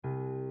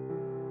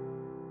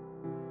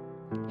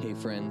Hey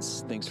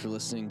friends, thanks for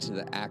listening to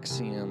the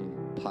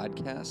Axiom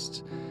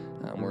podcast.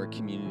 We're a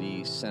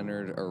community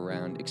centered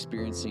around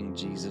experiencing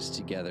Jesus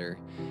together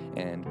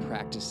and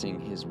practicing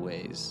his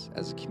ways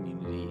as a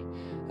community.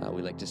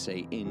 We like to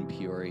say in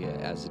Peoria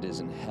as it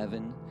is in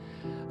heaven.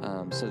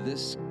 So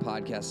this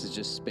podcast is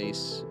just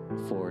space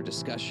for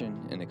discussion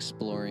and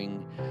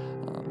exploring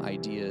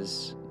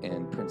ideas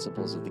and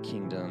principles of the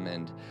kingdom,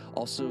 and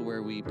also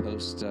where we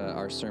post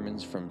our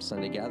sermons from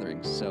Sunday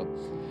gatherings. So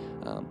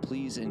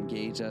please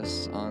engage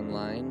us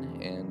online,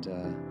 and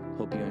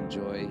hope you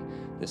enjoy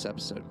this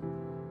episode.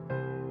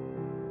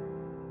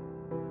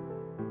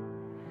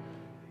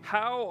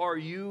 How are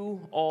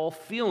you all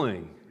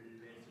feeling?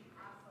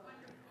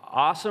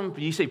 Awesome.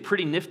 You say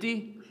pretty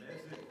nifty?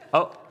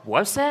 Oh,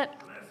 what's that?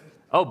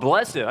 Oh,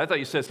 blessed. I thought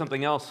you said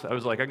something else. I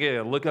was like, I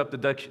gotta look up the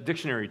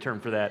dictionary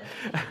term for that.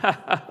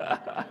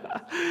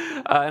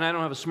 And I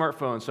don't have a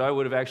smartphone, so I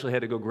would have actually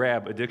had to go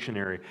grab a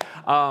dictionary.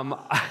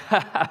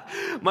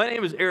 My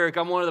name is Eric.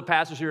 I'm one of the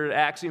pastors here at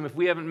Axiom. If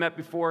we haven't met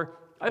before,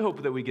 I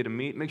hope that we get to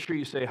meet. Make sure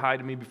you say hi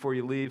to me before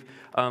you leave.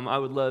 I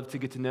would love to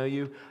get to know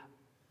you.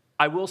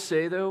 I will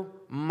say, though,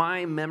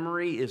 my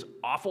memory is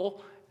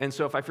awful. And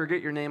so if I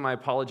forget your name, I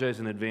apologize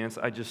in advance.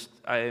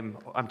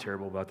 I'm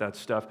terrible about that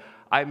stuff.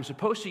 I'm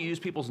supposed to use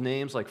people's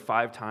names like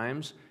 5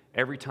 times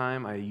every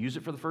time I use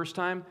it for the first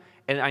time,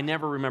 and I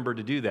never remember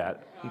to do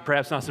that,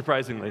 perhaps not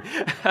surprisingly.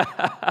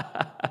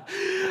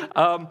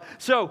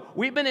 So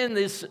we've been in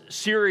this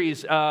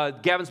series,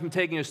 Gavin's been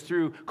taking us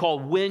through,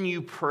 called When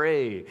You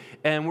Pray,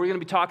 and we're going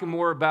to be talking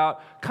more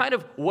about kind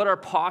of what our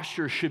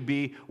posture should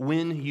be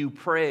when you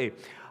pray.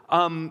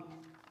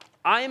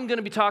 I am going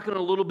to be talking a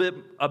little bit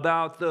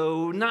about,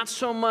 though, not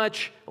so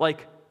much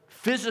like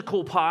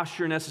physical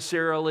posture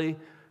necessarily,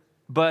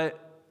 but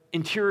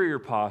interior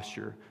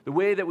posture, the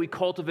way that we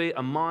cultivate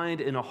a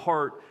mind and a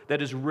heart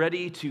that is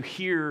ready to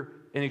hear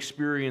and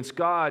experience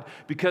God.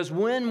 Because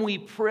when we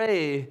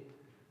pray,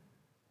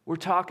 we're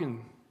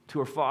talking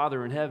to our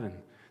Father in heaven,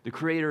 the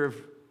creator of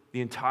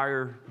the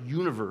entire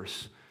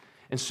universe.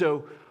 And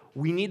so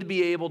we need to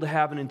be able to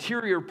have an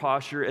interior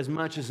posture as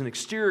much as an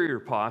exterior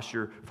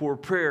posture for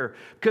prayer.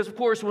 Because, of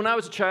course, when I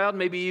was a child,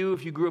 maybe you,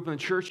 if you grew up in the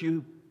church,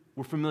 you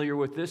were familiar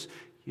with this.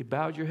 You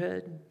bowed your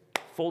head,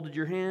 folded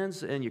your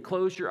hands, and you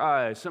closed your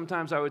eyes.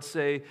 Sometimes I would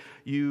say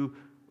you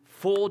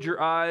fold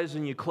your eyes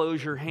and you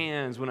close your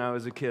hands when I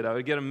was a kid. I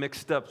would get them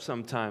mixed up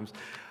sometimes.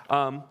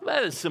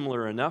 That is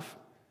similar enough.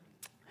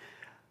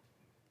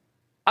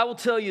 I will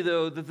tell you,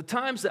 though, that the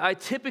times that I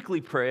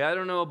typically pray, I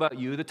don't know about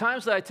you, the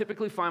times that I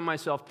typically find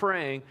myself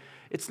praying,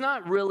 it's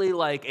not really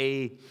like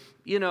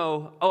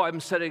I'm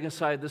setting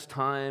aside this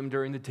time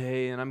during the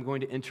day and I'm going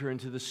to enter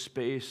into the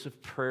space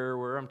of prayer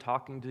where I'm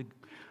talking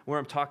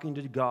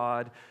to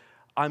God.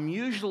 I'm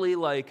usually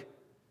like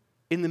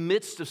in the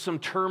midst of some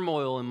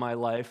turmoil in my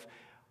life,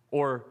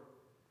 or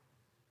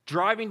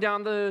driving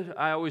down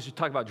I always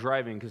talk about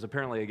driving because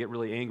apparently I get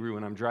really angry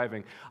when I'm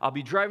driving. I'll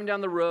be driving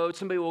down the road,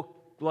 somebody will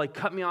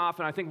cut me off,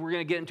 and I think we're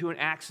going to get into an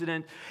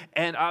accident,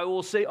 and I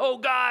will say, "Oh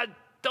God,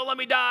 don't let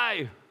me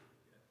die."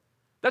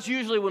 That's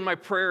usually when my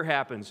prayer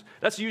happens.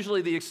 That's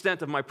usually the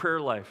extent of my prayer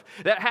life.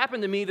 That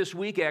happened to me this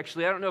week,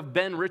 actually. I don't know if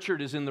Ben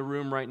Richard is in the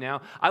room right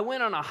now. I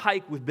went on a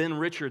hike with Ben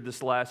Richard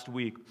this last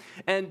week.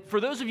 And for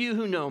those of you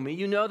who know me,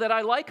 you know that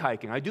I like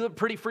hiking. I do it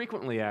pretty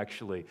frequently,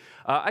 actually.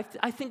 I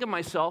think of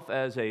myself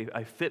as a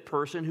fit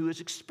person who is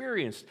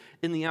experienced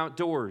in the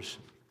outdoors.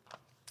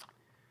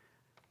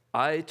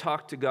 I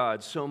talked to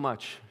God so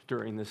much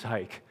during this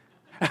hike.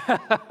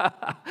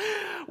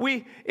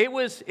 It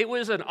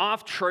was an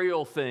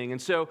off-trail thing,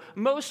 and so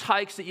most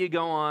hikes that you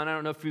go on, I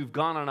don't know if you've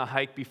gone on a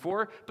hike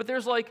before, but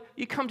there's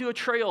you come to a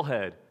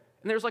trailhead,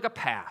 and there's a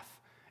path,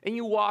 and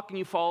you walk and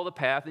you follow the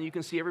path, and you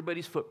can see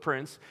everybody's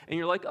footprints, and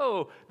you're like,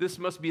 oh, this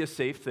must be a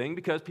safe thing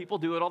because people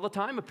do it all the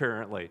time,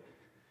 apparently.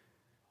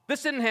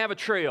 This didn't have a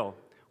trail.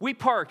 We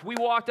parked, we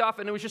walked off,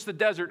 and it was just the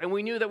desert, and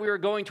we knew that we were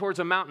going towards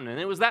a mountain, and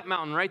it was that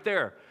mountain right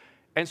there.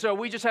 And so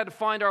we just had to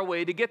find our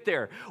way to get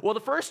there. Well, the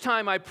first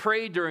time I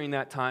prayed during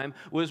that time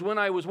was when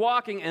I was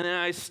walking, and then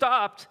I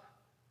stopped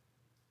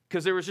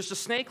because there was just a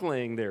snake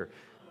laying there.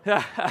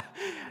 Now,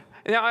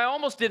 I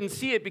almost didn't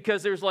see it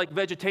because there's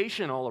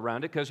vegetation all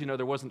around it because,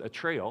 there wasn't a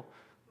trail.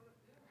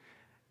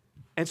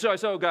 And so I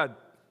said, oh, God,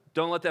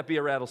 don't let that be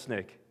a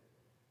rattlesnake.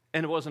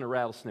 And it wasn't a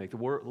rattlesnake. The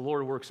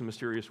Lord works in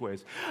mysterious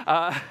ways.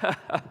 It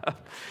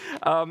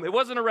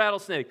wasn't a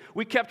rattlesnake.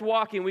 We kept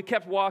walking.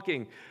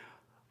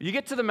 You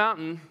get to the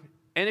mountain,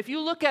 and if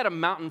you look at a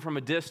mountain from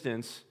a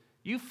distance,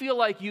 you feel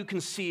like you can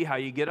see how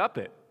you get up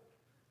it.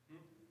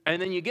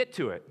 And then you get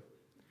to it.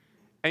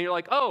 And you're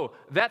like, oh,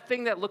 that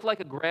thing that looked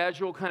like a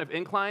gradual kind of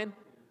incline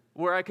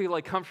where I could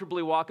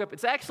comfortably walk up,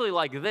 it's actually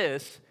like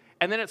this.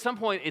 And then at some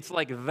point, it's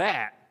like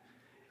that.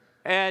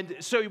 And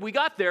so we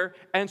got there,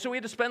 and so we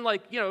had to spend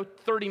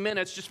 30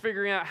 minutes just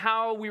figuring out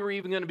how we were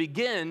even going to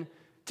begin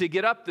to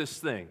get up this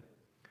thing.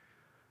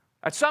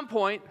 At some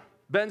point,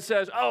 Ben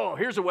says, oh,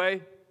 here's the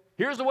way.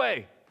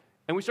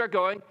 And we start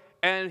going,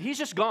 and he's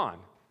just gone.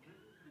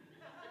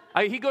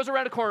 He goes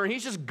around a corner, and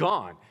he's just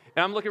gone.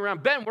 And I'm looking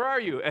around, Ben, where are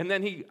you? And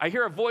then I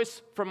hear a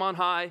voice from on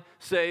high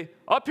say,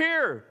 up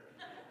here.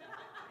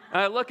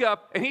 And I look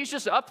up, and he's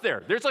just up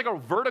there. There's like a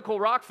vertical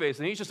rock face,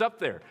 and he's just up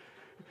there.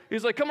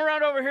 He's like, come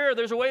around over here.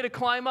 There's a way to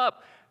climb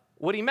up.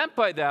 What he meant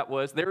by that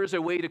was there is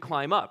a way to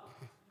climb up,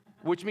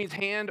 which means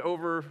hand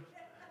over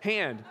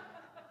hand.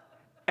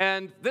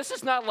 And this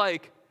isn't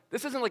like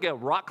a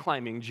rock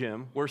climbing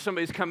gym where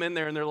somebody's come in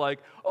there and they're like,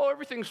 oh,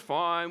 everything's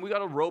fine. We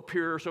got a rope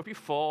here, so if you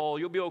fall,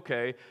 you'll be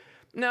okay.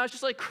 No, it's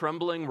just like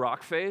crumbling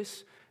rock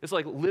face. It's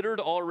like littered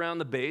all around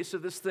the base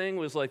of this thing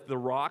was like the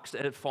rocks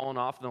that had fallen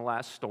off in the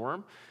last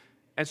storm.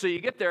 And so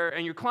you get there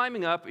and you're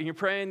climbing up and you're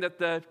praying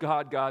that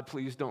God,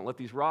 please don't let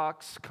these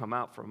rocks come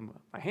out from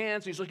my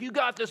hands. And he's like, you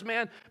got this,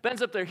 man.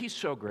 Ben's up there. He's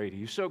so great.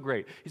 He's so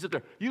great. He's up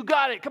there. You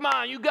got it. Come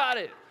on, you got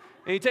it.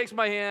 And he takes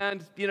my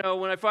hand. You know,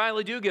 when I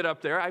finally do get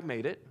up there, I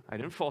made it. I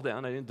didn't fall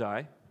down. I didn't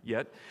die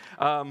yet.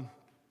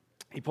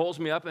 He pulls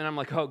me up and I'm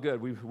like, oh, good.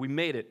 We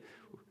made it.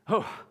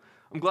 Oh,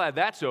 I'm glad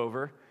that's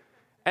over.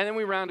 And then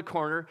we round a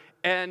corner.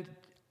 And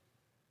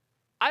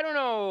I don't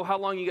know how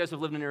long you guys have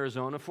lived in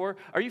Arizona for.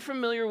 Are you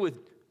familiar with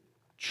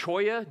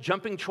cholla,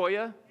 jumping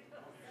cholla?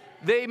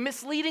 They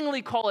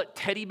misleadingly call it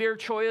teddy bear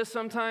cholla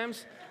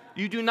sometimes.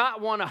 You do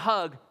not want to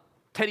hug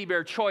teddy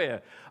bear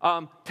cholla.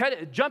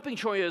 Jumping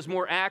cholla is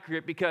more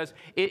accurate because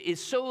it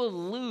is so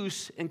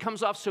loose and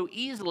comes off so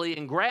easily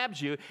and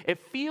grabs you, it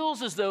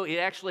feels as though it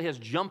actually has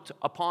jumped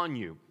upon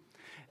you.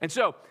 And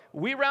so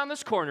we round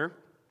this corner,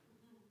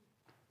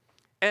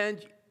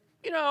 and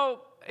you know,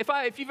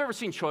 if you've ever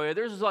seen cholla,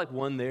 there's like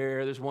one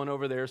there, there's one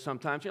over there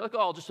sometimes. You're like, oh,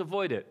 I'll just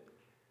avoid it.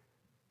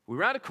 We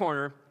round a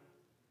corner,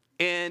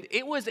 and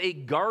it was a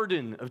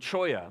garden of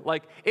cholla.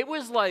 Like, it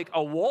was like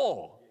a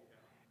wall.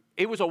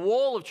 It was a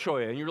wall of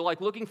cholla, and you're like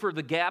looking for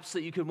the gaps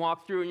that you could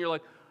walk through, and you're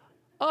like,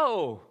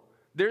 oh,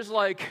 there's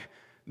like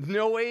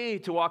no way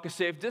to walk a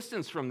safe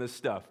distance from this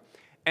stuff.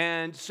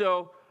 And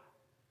so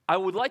I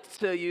would like to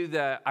tell you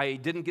that I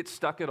didn't get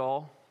stuck at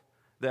all,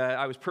 that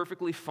I was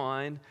perfectly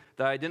fine,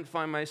 that I didn't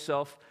find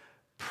myself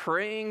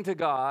praying to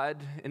God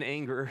in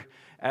anger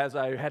as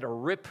I had to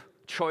rip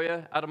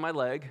cholla out of my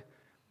leg.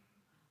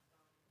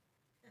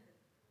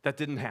 That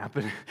didn't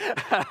happen.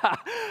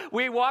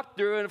 We walked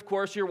through, and of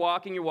course, you're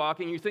walking,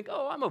 you think,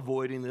 oh, I'm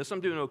avoiding this, I'm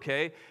doing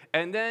okay.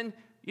 And then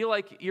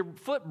your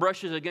foot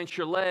brushes against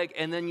your leg,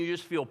 and then you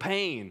just feel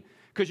pain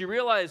because you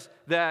realize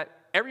that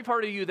every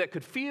part of you that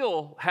could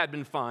feel had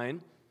been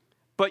fine,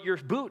 but your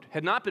boot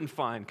had not been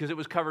fine because it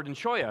was covered in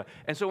cholla.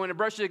 And so when it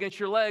brushes against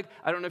your leg,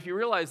 I don't know if you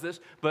realize this,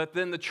 but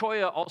then the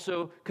cholla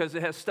also, because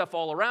it has stuff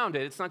all around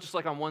it, it's not just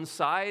like on one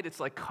side, it's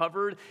like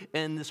covered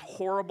in this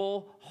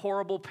horrible,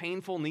 horrible,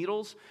 painful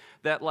needles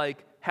that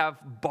like have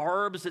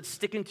barbs that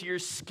stick into your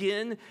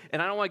skin.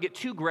 And I don't want to get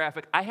too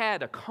graphic. I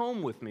had a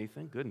comb with me,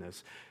 thank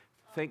goodness.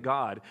 Thank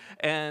God.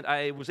 And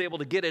I was able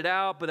to get it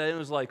out, but it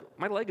was like,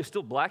 my leg is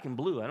still black and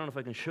blue. I don't know if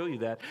I can show you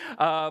that.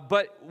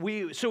 But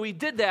we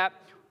did that.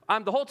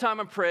 The whole time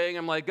I'm praying,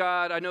 I'm like,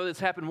 God, I know this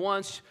happened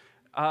once.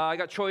 I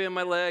got cholla in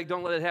my leg.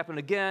 Don't let it happen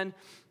again.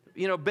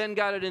 You know, Ben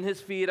got it in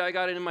his feet. I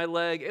got it in my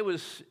leg. It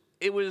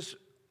was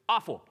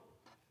awful.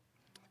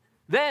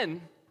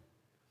 Then,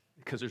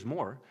 because there's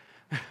more,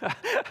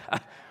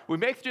 we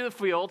make it through the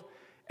field,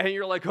 and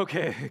you're like,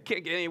 okay, it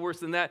can't get any worse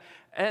than that.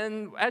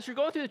 And as you're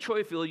going through the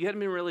cholla field, you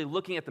hadn't been really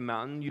looking at the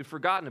mountain. You'd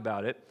forgotten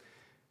about it.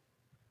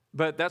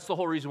 But that's the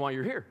whole reason why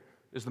you're here,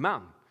 is the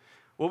mountain.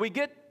 Well, we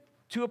get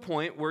to a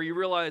point where you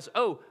realize,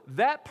 oh,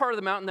 that part of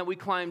the mountain that we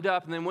climbed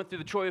up and then went through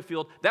the cholla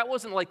field, that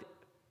wasn't like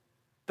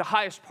the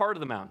highest part of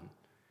the mountain.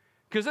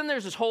 Because then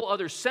there's this whole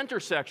other center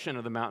section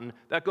of the mountain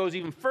that goes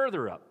even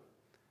further up.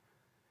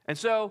 And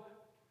so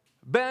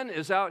Ben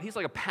is out. He's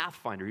like a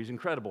pathfinder. He's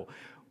incredible.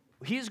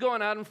 He's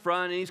going out in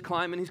front, and he's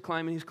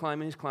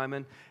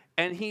climbing.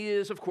 And he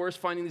is, of course,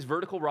 finding these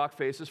vertical rock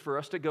faces for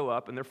us to go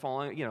up, and they're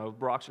falling,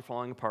 rocks are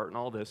falling apart and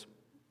all this.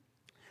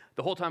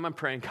 The whole time I'm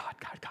praying, God,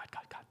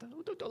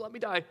 don't let me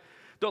die.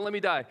 Don't let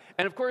me die.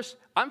 And of course,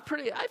 I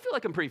feel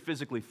like I'm pretty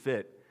physically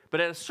fit.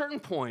 But at a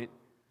certain point,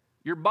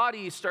 your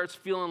body starts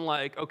feeling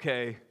like,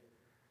 okay,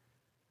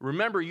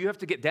 remember, you have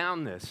to get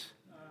down this.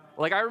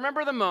 Like, I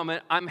remember the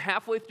moment, I'm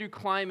halfway through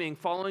climbing,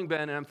 following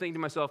Ben, and I'm thinking to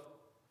myself,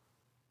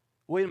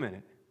 wait a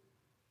minute.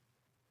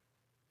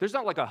 There's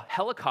not like a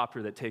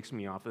helicopter that takes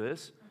me off of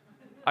this,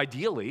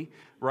 ideally,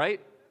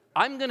 right?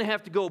 I'm going to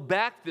have to go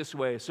back this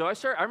way. So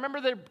I remember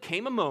there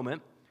came a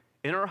moment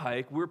in our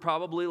hike, we were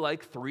probably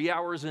like 3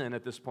 hours in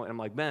at this point. I'm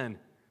like, Ben,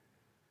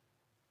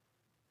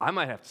 I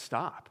might have to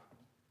stop.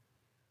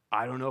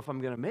 I don't know if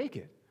I'm going to make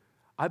it.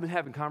 I've been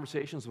having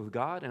conversations with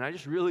God, and I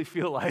just really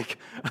feel like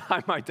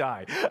I might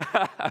die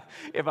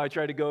if I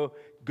try to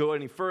go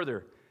any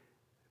further.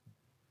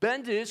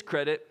 Ben, to his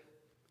credit,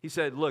 he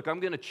said, look,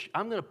 I'm going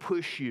to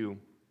push you.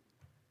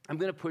 I'm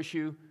going to push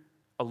you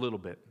a little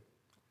bit.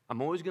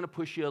 I'm always going to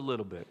push you a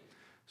little bit.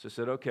 So I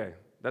said, okay,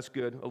 that's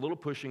good. A little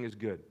pushing is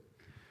good.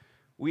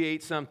 We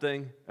ate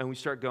something, and we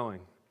start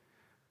going.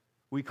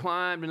 We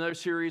climbed another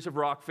series of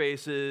rock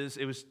faces.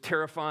 It was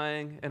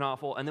terrifying and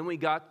awful. And then we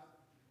got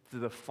to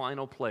the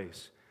final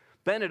place.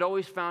 Ben had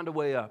always found a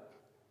way up.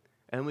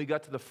 And we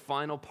got to the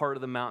final part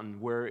of the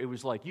mountain where it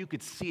was like, you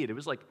could see it. It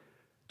was like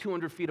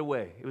 200 feet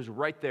away. It was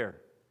right there.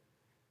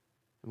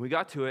 And we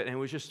got to it, and it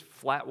was just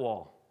flat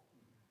wall.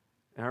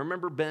 And I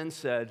remember Ben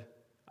said,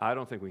 I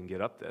don't think we can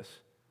get up this.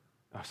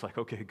 I was like,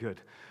 okay,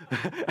 good.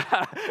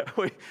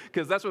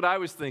 Because that's what I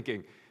was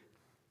thinking.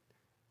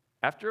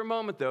 After a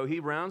moment, though, he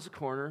rounds the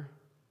corner,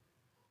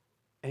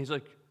 and he's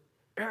like,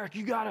 Eric,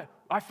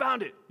 I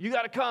found it. You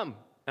got to come.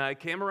 And I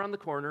came around the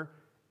corner,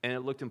 and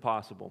it looked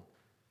impossible.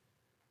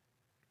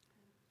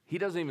 He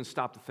doesn't even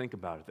stop to think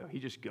about it, though. He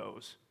just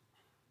goes.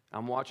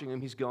 I'm watching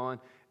him. He's going,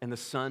 and the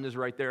sun is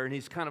right there, and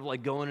he's kind of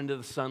like going into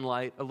the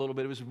sunlight a little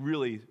bit. It was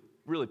really,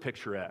 really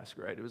picturesque,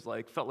 right? It was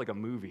like, felt like a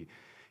movie.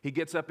 He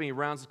gets up, and he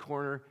rounds the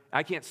corner.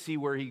 I can't see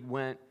where he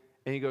went,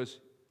 and he goes,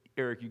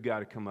 Eric, you got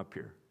to come up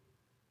here.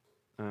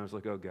 And I was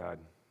like, oh, God,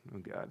 oh,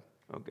 God,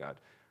 oh, God.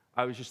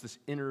 I was just this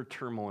inner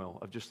turmoil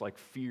of just like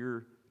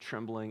fear,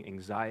 trembling,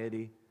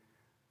 anxiety,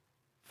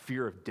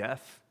 fear of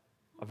death,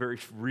 a very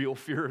real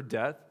fear of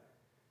death.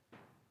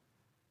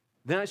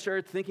 Then I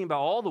started thinking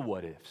about all the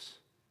what ifs.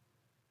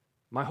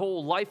 My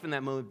whole life in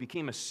that moment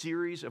became a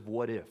series of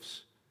what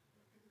ifs,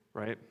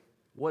 right?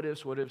 What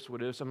ifs, what ifs,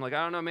 what ifs. I'm like,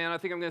 I don't know, man, I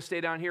think I'm going to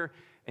stay down here.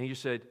 And he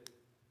just said,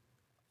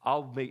 I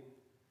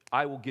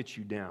will get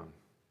you down.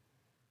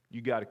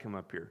 You got to come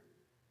up here.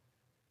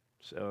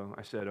 So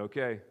I said,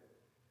 okay,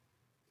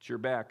 it's your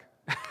back.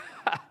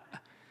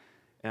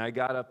 And I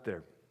got up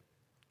there.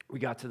 We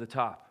got to the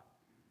top.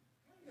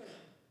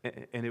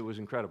 And it was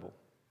incredible.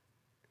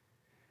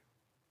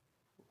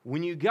 I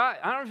don't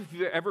know if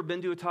you've ever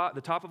been to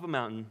the top of a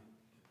mountain,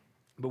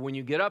 but when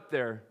you get up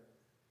there,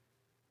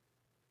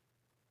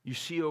 you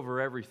see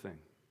over everything.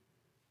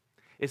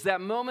 It's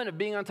that moment of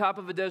being on top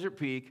of a desert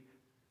peak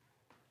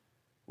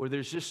where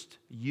there's just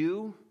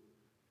you,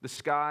 the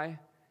sky,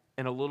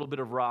 and a little bit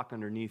of rock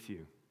underneath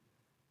you.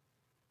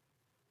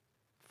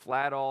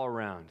 Flat all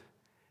around.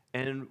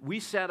 And we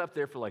sat up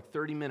there for like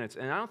 30 minutes,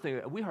 and I don't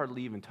think we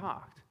hardly even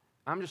talked.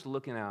 I'm just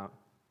looking out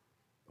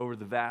over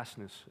the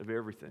vastness of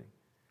everything.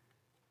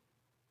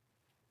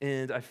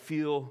 And I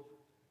feel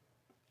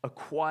a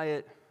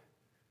quiet,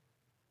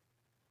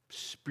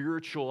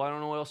 spiritual, I don't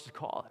know what else to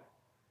call it,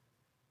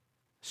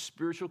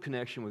 spiritual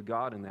connection with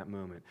God in that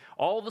moment.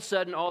 All of a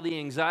sudden, all the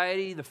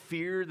anxiety, the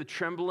fear, the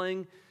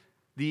trembling,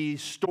 the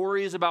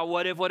stories about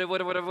what if,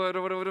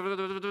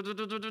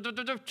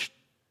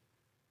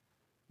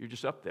 you're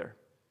just up there.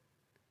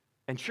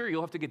 And sure,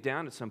 you'll have to get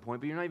down at some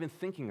point, but you're not even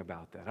thinking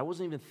about that. I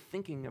wasn't even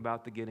thinking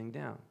about the getting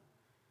down.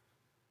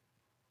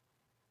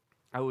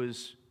 I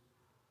was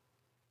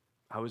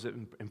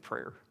in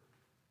prayer.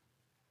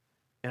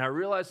 And I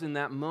realized in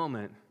that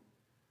moment,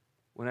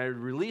 when I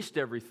released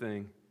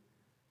everything,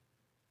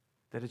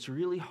 that it's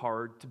really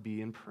hard to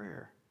be in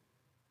prayer.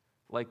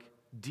 Like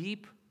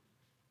deep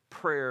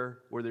prayer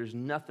where there's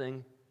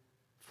nothing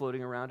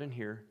floating around in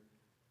here.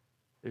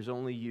 There's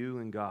only you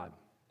and God.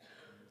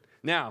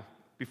 Now,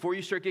 before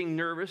you start getting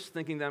nervous,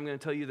 thinking that I'm going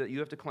to tell you that you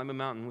have to climb a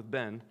mountain with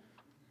Ben,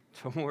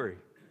 don't worry.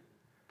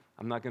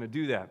 I'm not going to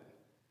do that.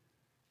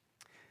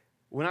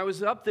 When I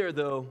was up there,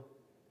 though,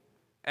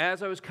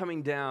 as I was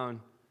coming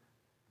down,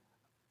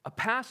 a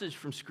passage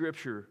from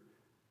Scripture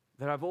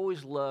that I've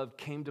always loved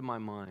came to my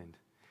mind.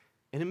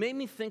 And it made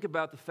me think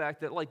about the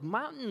fact that, like,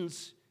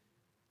 mountains,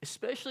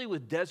 especially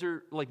with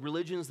desert, like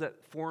religions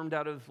that formed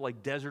out of,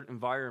 like, desert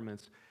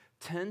environments,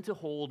 tend to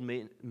hold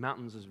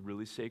mountains as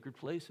really sacred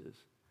places.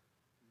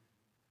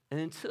 And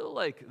until,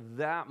 like,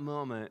 that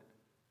moment,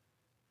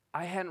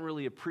 I hadn't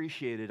really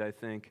appreciated, I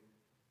think,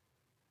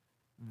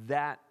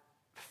 that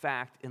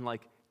fact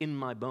in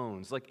my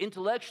bones. Like,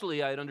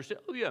 intellectually, I'd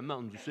understand, oh, yeah,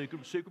 mountains are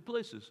sacred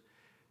places.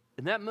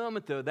 In that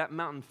moment, though, that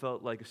mountain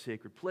felt like a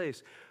sacred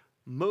place.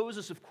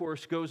 Moses, of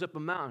course, goes up a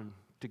mountain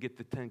to get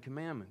the 10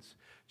 Commandments.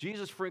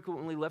 Jesus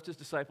frequently left his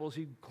disciples.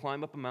 He'd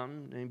climb up a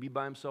mountain and he'd be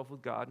by himself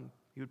with God, and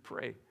he would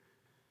pray.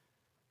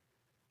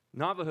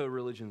 Navajo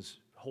religions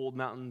hold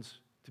mountains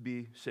to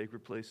be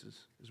sacred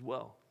places as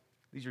well.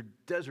 These are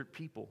desert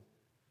people.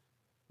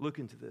 Look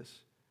into this.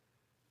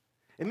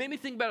 It made me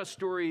think about a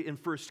story in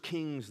 1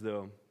 Kings,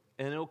 though,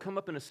 and it'll come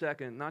up in a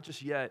second, not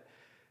just yet.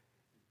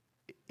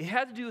 It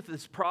had to do with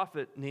this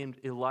prophet named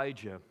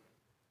Elijah.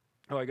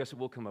 Oh, I guess it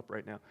will come up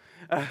right now.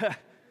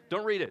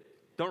 Don't read it.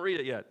 Don't read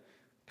it yet,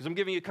 because I'm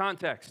giving you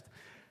context.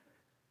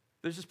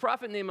 There's this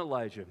prophet named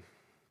Elijah,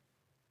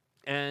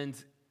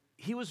 and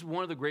he was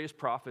one of the greatest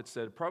prophets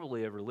that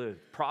probably ever lived.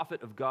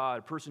 Prophet of God,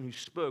 a person who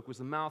spoke, was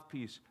the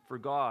mouthpiece for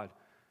God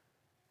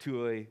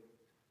to a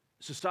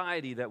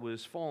society that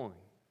was falling.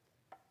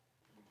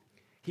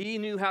 He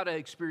knew how to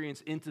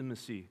experience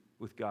intimacy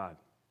with God.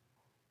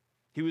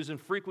 He was in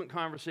frequent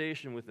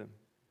conversation with him.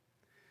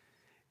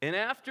 And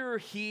after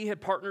he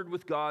had partnered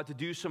with God to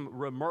do some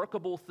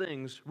remarkable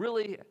things,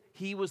 really,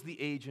 he was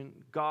the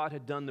agent. God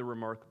had done the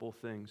remarkable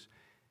things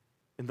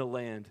in the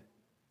land.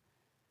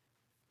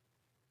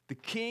 The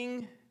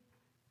king,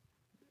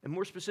 and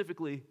more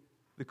specifically,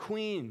 the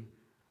queen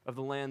of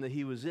the land that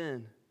he was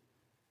in,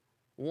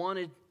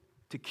 wanted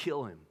to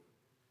kill him.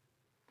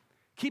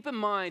 Keep in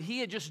mind, he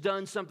had just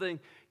done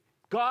something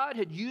God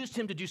had used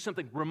him to do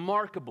something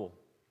remarkable.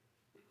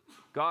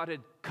 God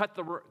had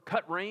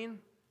cut rain,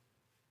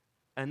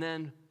 and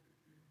then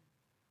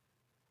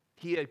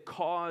he had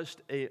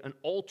caused an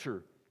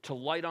altar to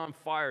light on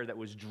fire that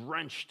was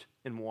drenched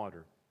in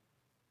water.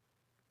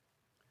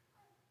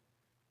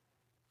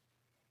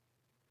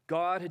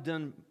 God had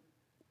done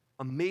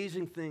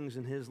amazing things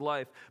in his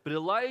life, but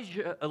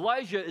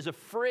Elijah is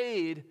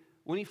afraid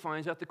when he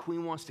finds out the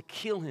queen wants to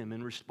kill him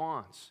in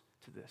response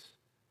to this.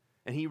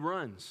 And he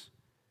runs,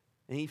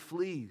 and he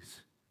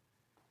flees,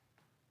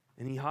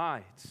 and he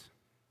hides.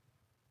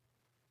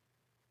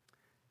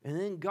 And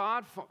then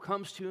God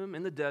comes to him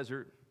in the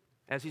desert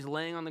as he's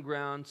laying on the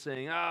ground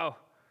saying, "Oh,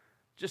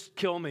 just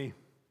kill me.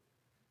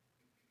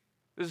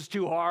 This is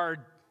too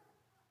hard.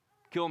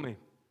 Kill me."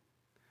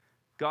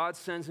 God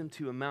sends him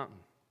to a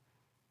mountain.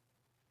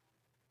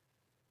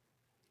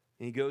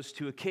 And he goes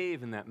to a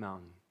cave in that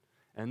mountain.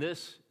 And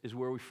this is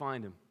where we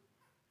find him.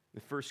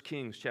 In 1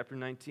 Kings chapter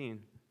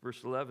 19,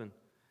 verse 11.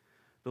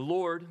 The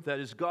Lord, that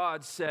is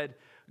God, said,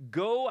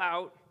 "Go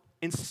out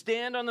and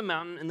stand on the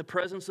mountain in the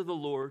presence of the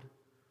Lord,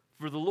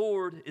 for the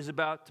Lord is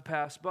about to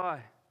pass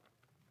by."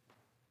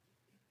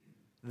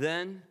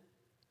 Then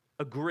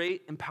a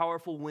great and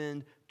powerful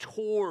wind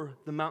tore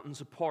the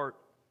mountains apart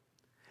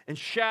and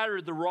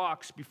shattered the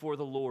rocks before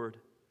the Lord.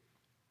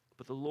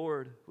 But the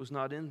Lord was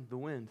not in the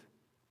wind.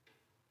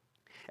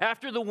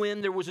 After the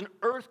wind, there was an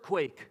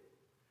earthquake,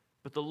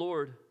 but the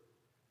Lord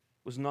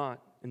was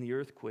not in the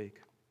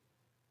earthquake.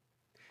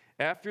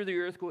 After the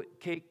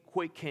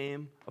earthquake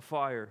came a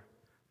fire,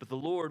 but the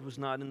Lord was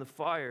not in the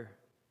fire.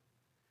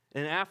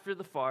 And after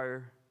the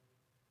fire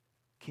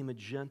came a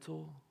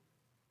gentle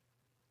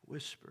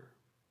whisper.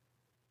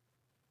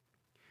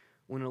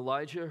 When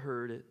Elijah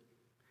heard it,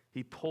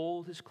 he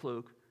pulled his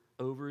cloak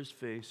over his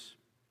face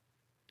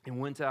and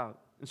went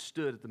out and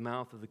stood at the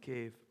mouth of the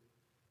cave.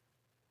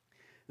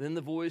 Then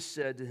the voice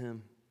said to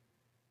him,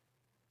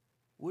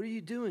 "What are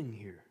you doing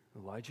here,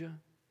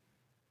 Elijah?"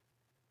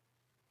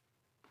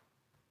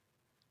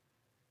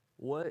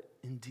 What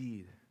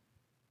indeed?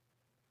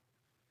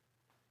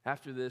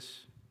 After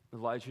this,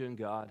 Elijah and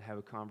God have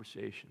a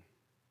conversation.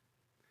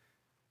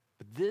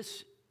 But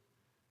this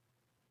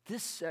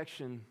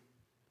section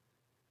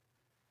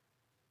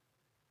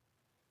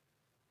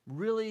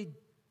really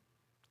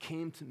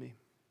came to me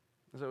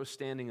as I was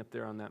standing up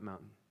there on that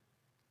mountain.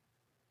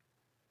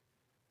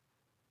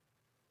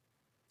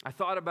 I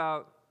thought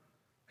about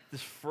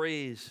this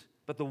phrase,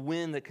 about the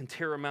wind that can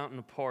tear a mountain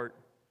apart,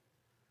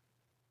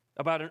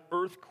 about an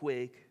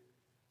earthquake,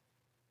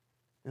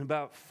 and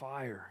about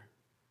fire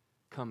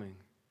coming.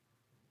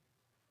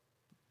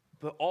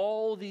 But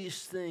all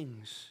these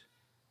things,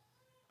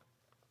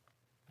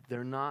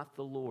 they're not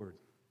the Lord.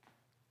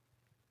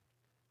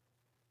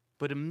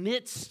 But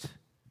amidst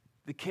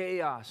the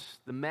chaos,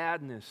 the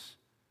madness,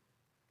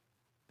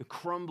 the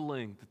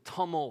crumbling, the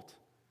tumult,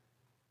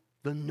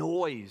 the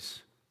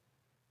noise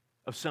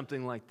of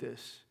something like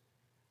this,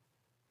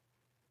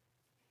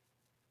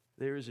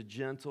 there is a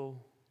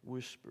gentle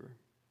whisper.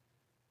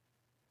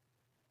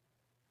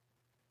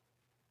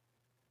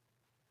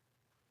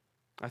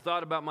 I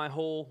thought about my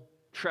whole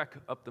trek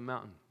up the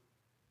mountain.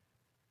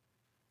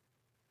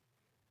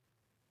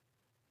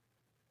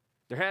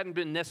 There hadn't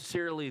been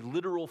necessarily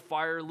literal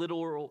fire,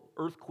 literal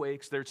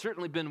earthquakes. There had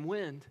certainly been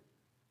wind.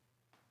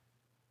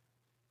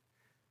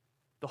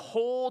 The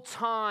whole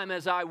time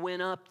as I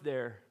went up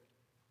there,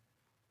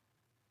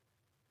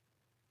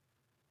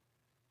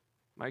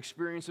 my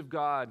experience of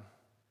God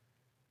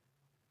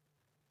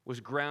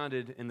was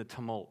grounded in the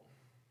tumult,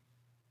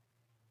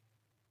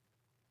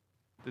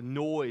 the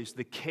noise,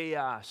 the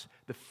chaos,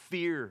 the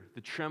fear,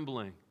 the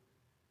trembling,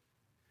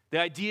 the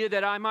idea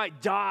that I might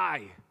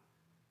die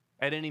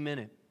at any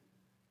minute,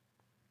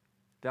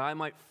 that I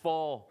might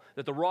fall,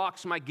 that the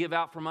rocks might give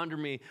out from under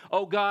me.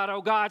 Oh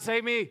God,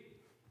 save me.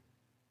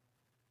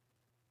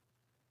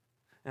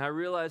 And I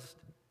realized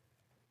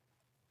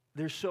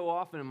there's so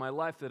often in my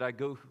life that I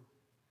go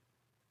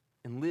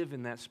and live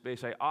in that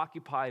space. I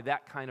occupy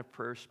that kind of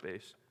prayer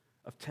space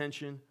of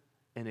tension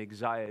and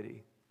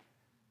anxiety,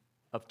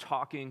 of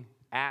talking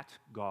at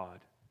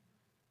God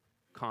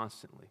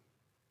constantly.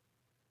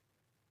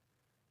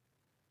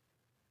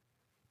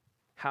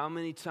 How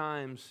many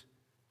times,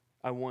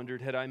 I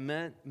wondered, had I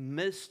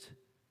missed,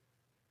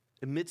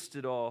 amidst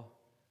it all,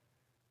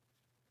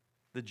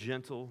 the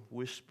gentle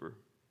whisper?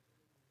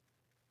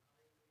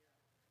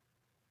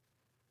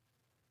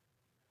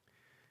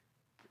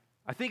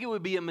 I think it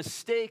would be a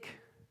mistake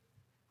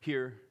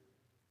here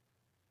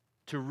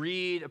to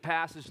read a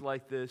passage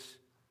like this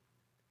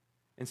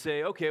and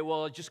say, okay,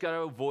 well, I just got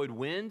to avoid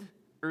wind,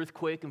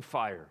 earthquake, and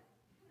fire.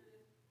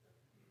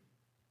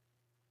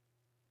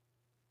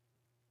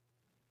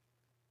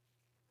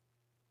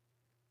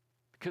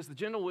 Because the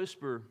gentle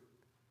whisper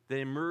that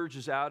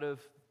emerges out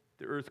of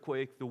the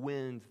earthquake, the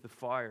wind, the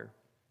fire,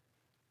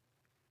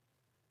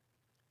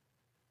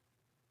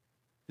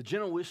 the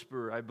gentle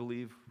whisper, I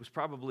believe, was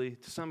probably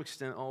to some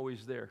extent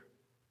always there.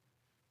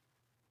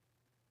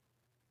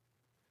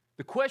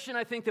 The question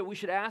I think that we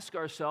should ask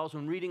ourselves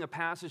when reading a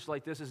passage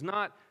like this is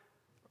not,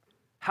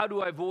 how do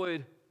I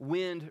avoid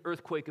wind,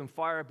 earthquake, and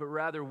fire, but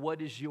rather,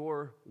 what is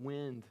your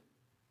wind,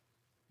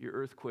 your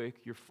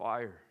earthquake, your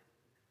fire?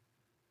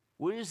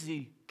 What is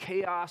the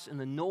chaos and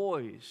the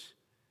noise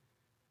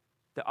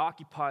that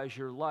occupies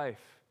your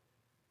life?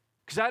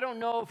 Because I don't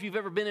know if you've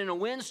ever been in a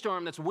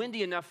windstorm that's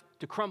windy enough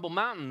to crumble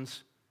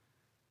mountains,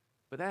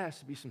 but that has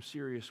to be some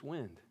serious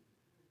wind.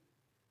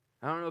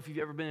 I don't know if you've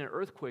ever been in an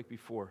earthquake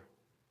before,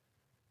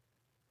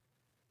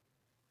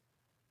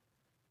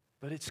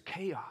 but it's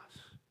chaos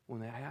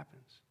when that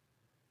happens.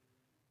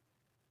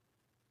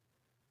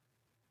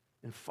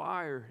 And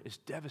fire is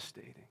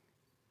devastating.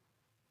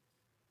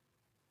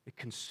 It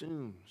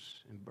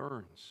consumes and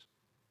burns.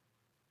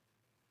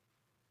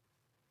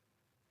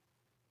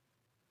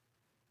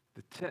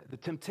 The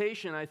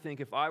temptation, I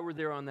think, if I were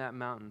there on that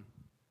mountain,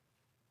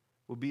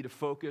 would be to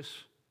focus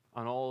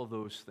on all of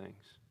those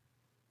things.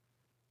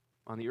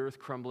 On the earth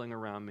crumbling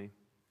around me,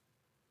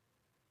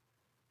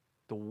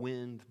 the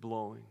wind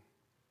blowing,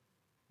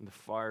 and the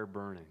fire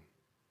burning.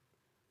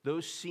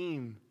 Those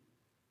seem,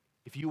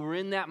 if you were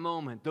in that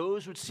moment,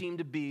 those would seem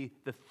to be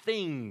the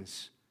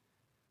things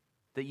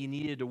that you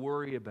needed to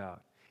worry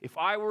about. If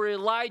I were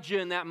Elijah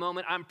in that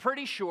moment, I'm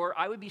pretty sure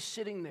I would be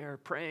sitting there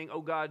praying,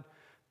 oh God,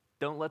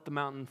 don't let the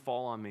mountain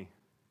fall on me.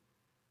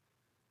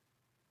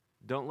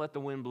 Don't let the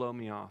wind blow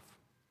me off.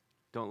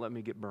 Don't let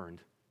me get burned.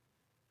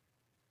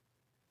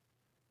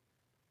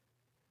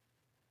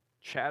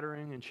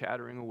 Chattering and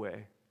chattering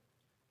away.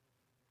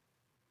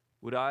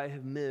 Would I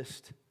have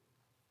missed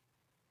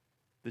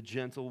the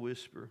gentle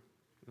whisper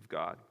of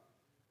God?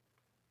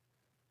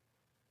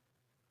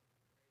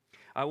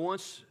 I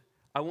once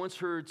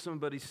heard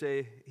somebody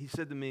say, he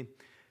said to me,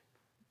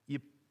 you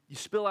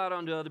spill out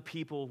onto other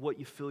people what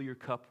you fill your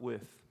cup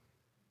with.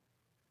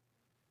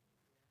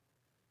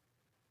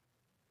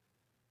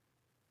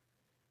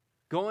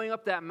 Going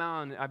up that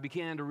mountain, I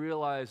began to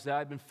realize that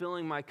I've been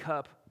filling my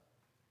cup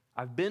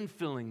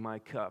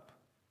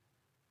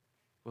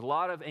with a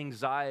lot of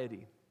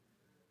anxiety,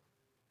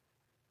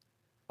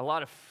 a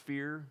lot of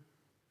fear,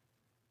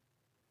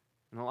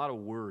 and a lot of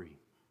worry.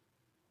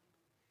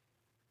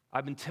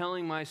 I've been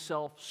telling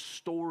myself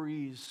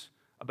stories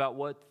about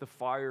what the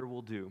fire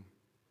will do,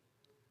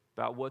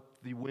 about what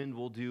the wind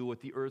will do,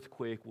 what the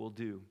earthquake will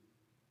do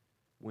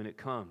when it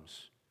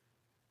comes.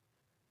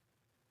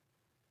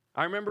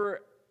 I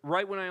remember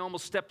right when I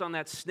almost stepped on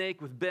that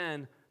snake with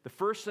Ben, the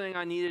first thing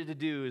I needed to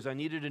do is I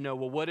needed to know,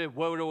 well, what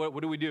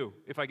do we do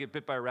if I get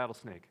bit by a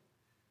rattlesnake?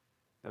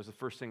 That was the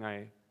first thing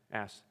I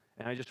asked.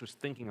 And I just was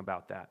thinking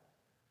about that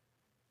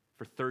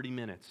for 30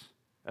 minutes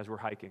as we're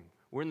hiking.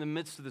 We're in the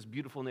midst of this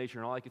beautiful nature,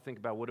 and all I could think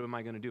about, what am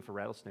I going to do if a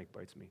rattlesnake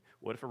bites me?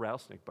 What if a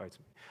rattlesnake bites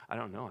me? I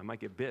don't know. I might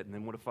get bit, and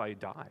then what if I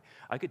die?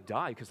 I could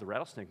die because the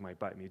rattlesnake might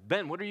bite me.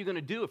 Ben, what are you going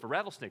to do if a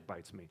rattlesnake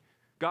bites me?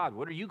 God,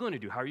 what are you going to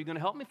do? How are you going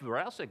to help me if a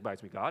rattlesnake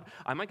bites me? God,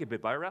 I might get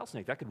bit by a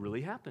rattlesnake. That could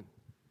really happen.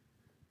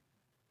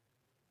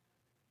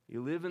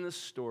 You live in this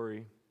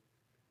story,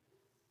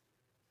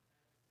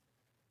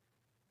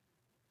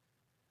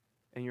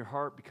 and your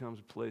heart becomes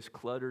a place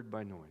cluttered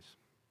by noise.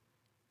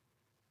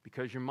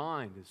 Because your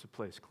mind is a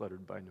place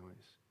cluttered by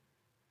noise.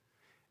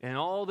 And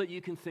all that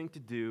you can think to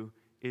do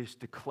is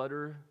to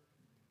clutter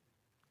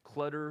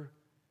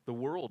the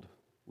world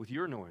with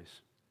your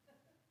noise.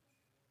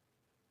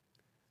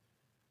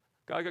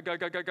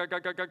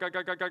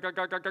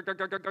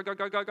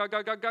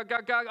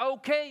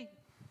 Okay.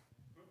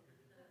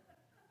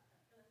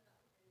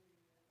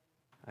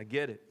 I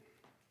get it.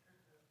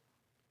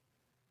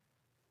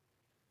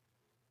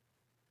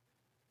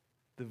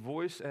 The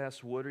voice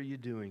asks, what are you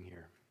doing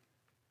here?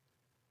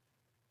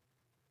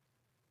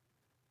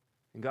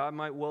 And God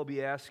might well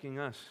be asking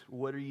us,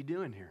 what are you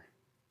doing here?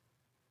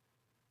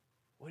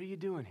 What are you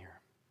doing here?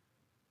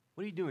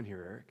 What are you doing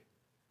here, Eric?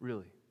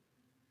 Really?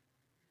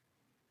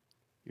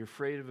 You're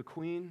afraid of a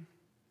queen?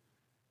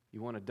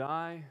 You want to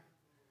die?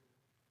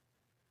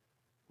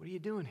 What are you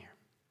doing here?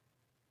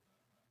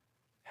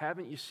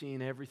 Haven't you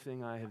seen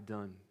everything I have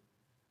done,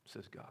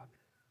 says God.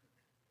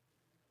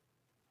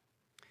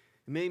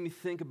 It made me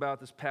think about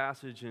this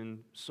passage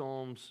in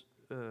Psalm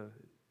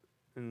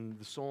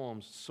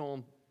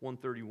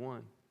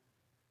 131.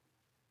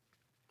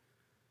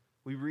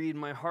 We read,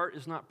 my heart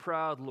is not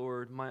proud,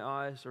 Lord, my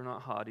eyes are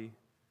not haughty.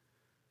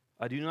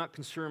 I do not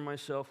concern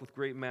myself with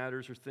great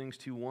matters or things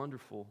too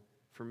wonderful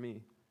for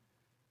me.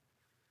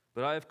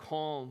 But I have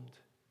calmed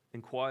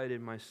and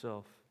quieted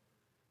myself.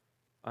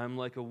 I am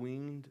like a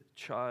weaned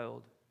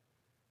child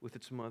with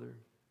its mother.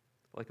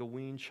 Like a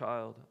weaned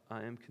child,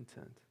 I am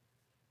content.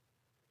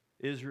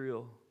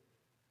 Israel,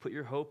 put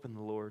your hope in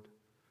the Lord,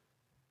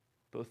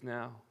 both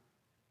now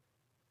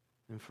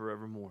and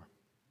forevermore.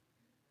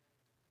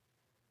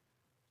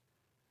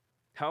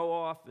 How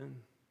often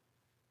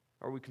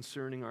are we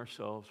concerning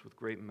ourselves with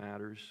great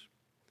matters,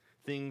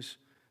 things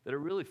that are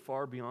really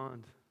far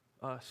beyond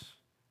us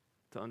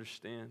to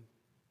understand?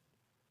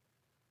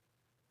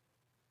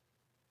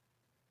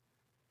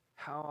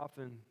 How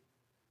often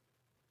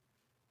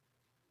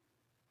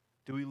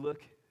do we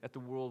look at the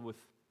world with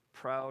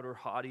proud or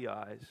haughty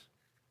eyes.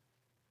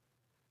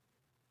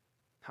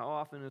 How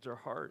often is our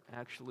heart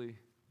actually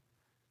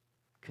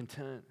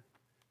content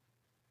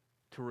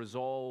to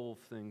resolve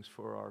things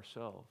for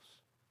ourselves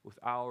with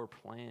our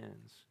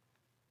plans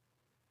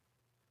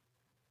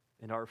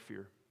and our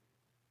fear?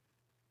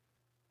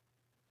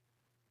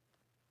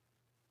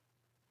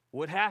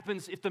 What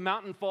happens if the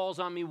mountain falls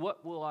on me?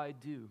 What will I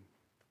do?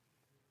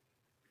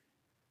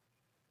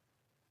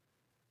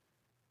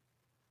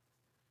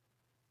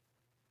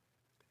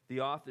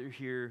 The author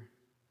here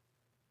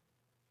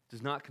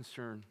does not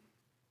concern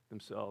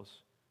themselves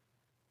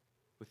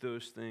with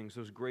those things,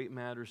 those great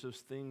matters, those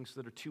things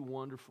that are too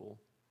wonderful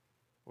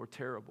or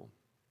terrible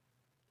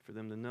for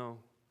them to know.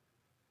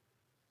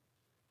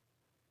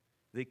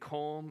 They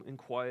calm and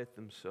quiet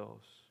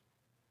themselves,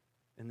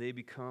 and they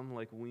become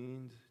like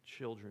weaned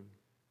children.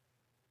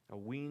 A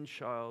weaned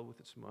child with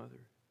its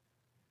mother.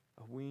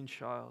 A weaned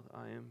child,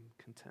 I am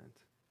content.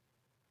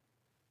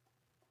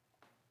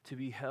 To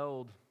be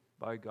held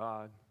by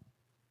God,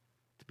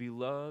 to be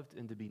loved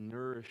and to be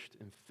nourished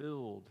and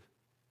filled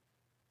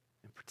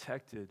and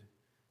protected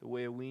the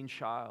way a weaned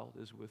child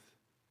is with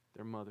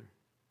their mother.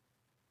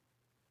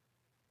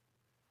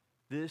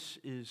 This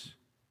is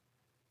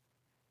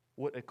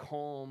what a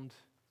calmed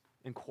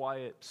and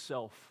quiet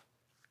self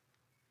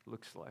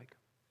looks like.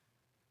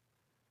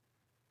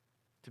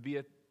 To be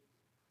at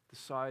the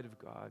side of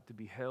God, to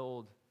be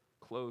held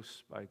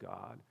close by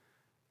God,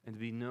 and to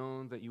be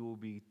known that you will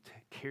be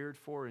cared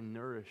for and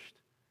nourished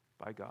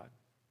by God.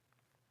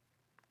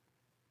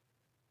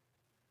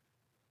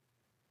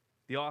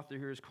 The author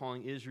here is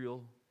calling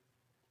Israel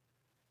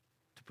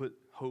to put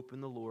hope in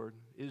the Lord.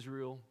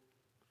 Israel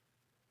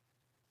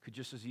could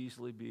just as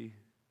easily be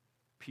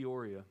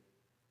Peoria.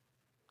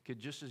 It could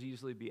just as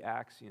easily be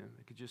Axiom.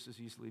 It could just as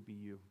easily be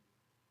you.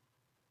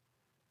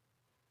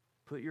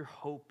 Put your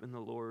hope in the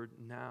Lord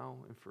now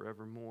and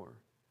forevermore.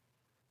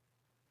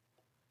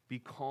 Be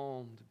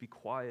calmed, be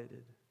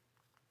quieted.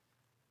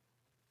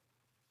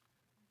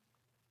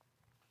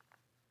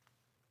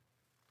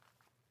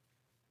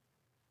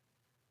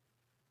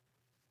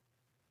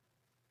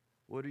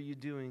 What are you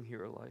doing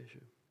here,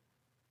 Elijah?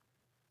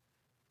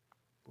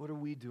 What are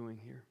we doing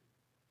here?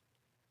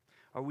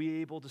 Are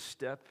we able to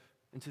step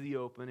into the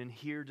open and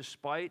hear,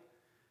 despite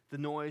the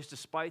noise,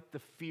 despite the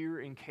fear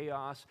and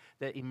chaos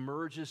that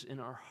emerges in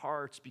our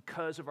hearts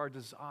because of our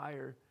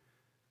desire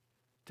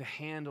to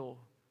handle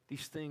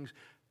these things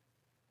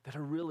that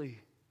are really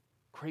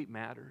great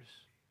matters?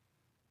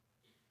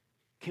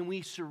 Can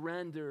we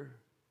surrender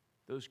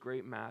those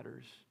great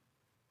matters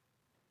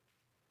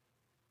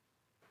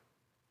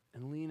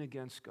and lean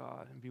against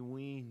God and be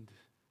weaned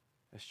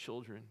as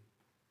children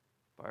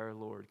by our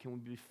Lord? Can we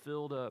be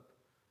filled up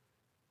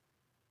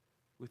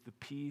with the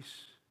peace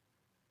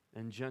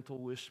and gentle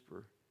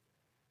whisper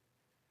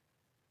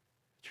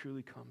that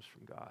truly comes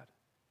from God?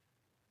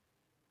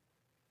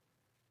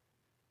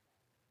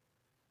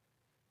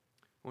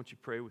 Won't you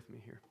pray with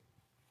me here?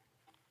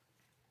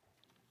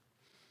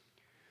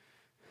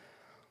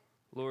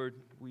 Lord,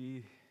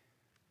 we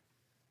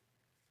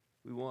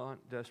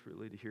want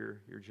desperately to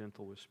hear your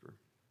gentle whisper.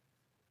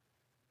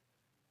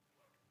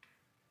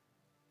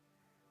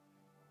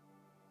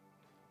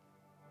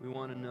 We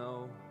want to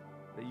know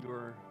that you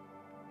are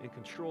in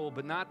control,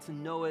 but not to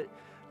know it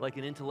like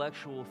an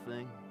intellectual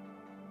thing,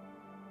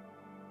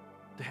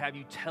 to have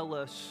you tell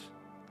us,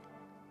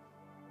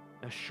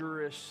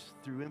 assure us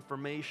through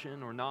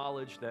information or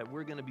knowledge that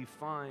we're going to be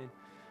fine.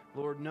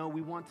 Lord, no,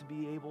 we want to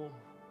be able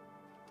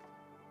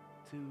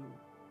to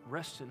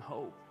rest in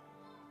hope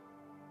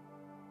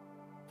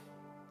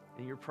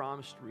in your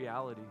promised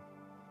reality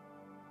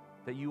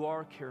that you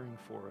are caring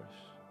for us,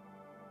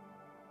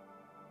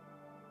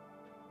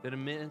 that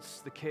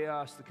amidst the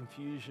chaos, the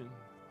confusion,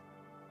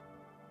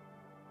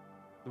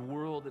 the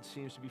world that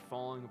seems to be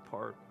falling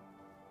apart,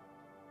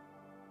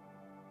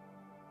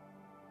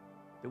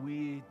 that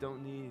we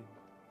don't need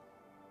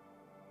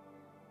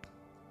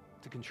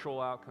to control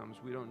outcomes.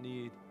 We don't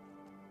need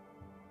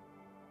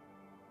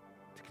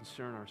to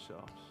concern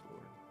ourselves,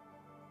 Lord.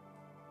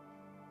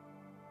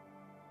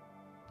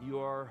 You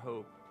are our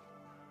hope.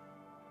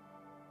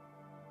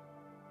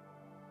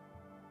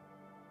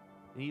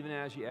 And even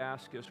as you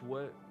ask us,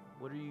 what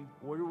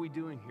are we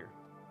doing here?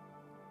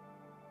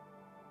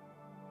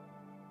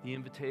 The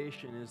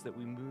invitation is that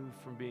we move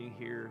from being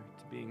here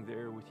to being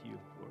there with you,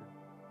 Lord.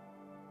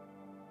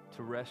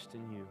 To rest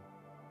in you.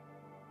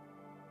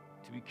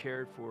 To be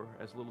cared for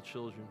as little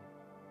children.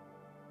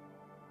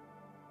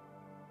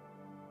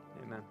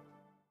 Amen.